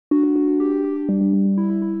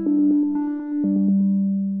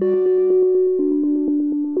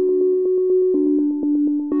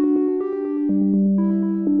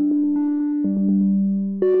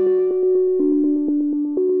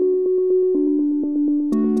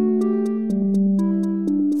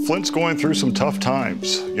Flint's going through some tough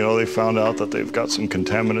times. You know, they found out that they've got some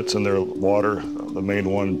contaminants in their water, the main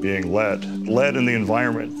one being lead. Lead in the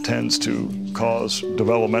environment tends to cause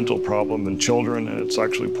developmental problem in children, and it's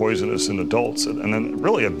actually poisonous in adults, and then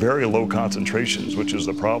really at very low concentrations, which is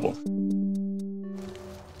the problem.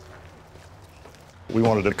 We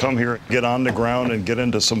wanted to come here, get on the ground and get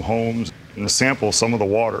into some homes and sample some of the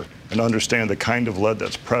water and understand the kind of lead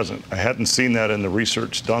that's present. I hadn't seen that in the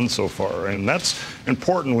research done so far, and that's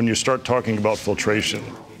important when you start talking about filtration.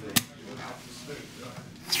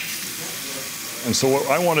 And so what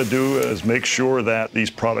I want to do is make sure that these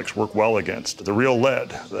products work well against the real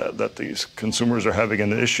lead that these consumers are having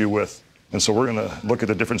an issue with. And so we're going to look at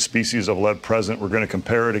the different species of lead present. We're going to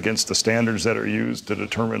compare it against the standards that are used to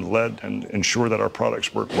determine lead and ensure that our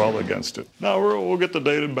products work well against it. Now, we'll get the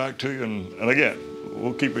data back to you, and again,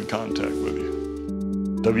 we'll keep in contact with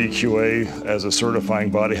you. WQA, as a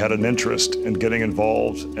certifying body, had an interest in getting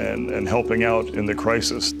involved and helping out in the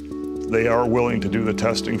crisis. They are willing to do the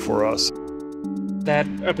testing for us. That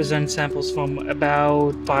represents samples from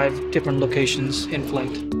about 5 different locations in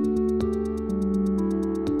Flint.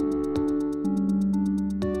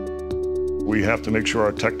 We have to make sure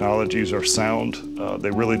our technologies are sound,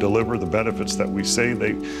 they really deliver the benefits that we say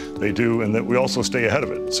they do, and that we also stay ahead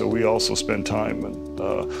of it. So we also spend time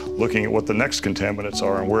looking at what the next contaminants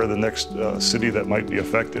are and where the next city that might be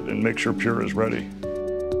affected, and make sure PUR is ready.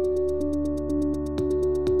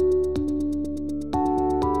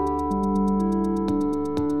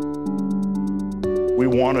 We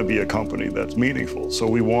want to be a company that's meaningful, so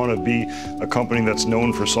we want to be a company that's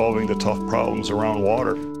known for solving the tough problems around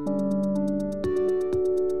water.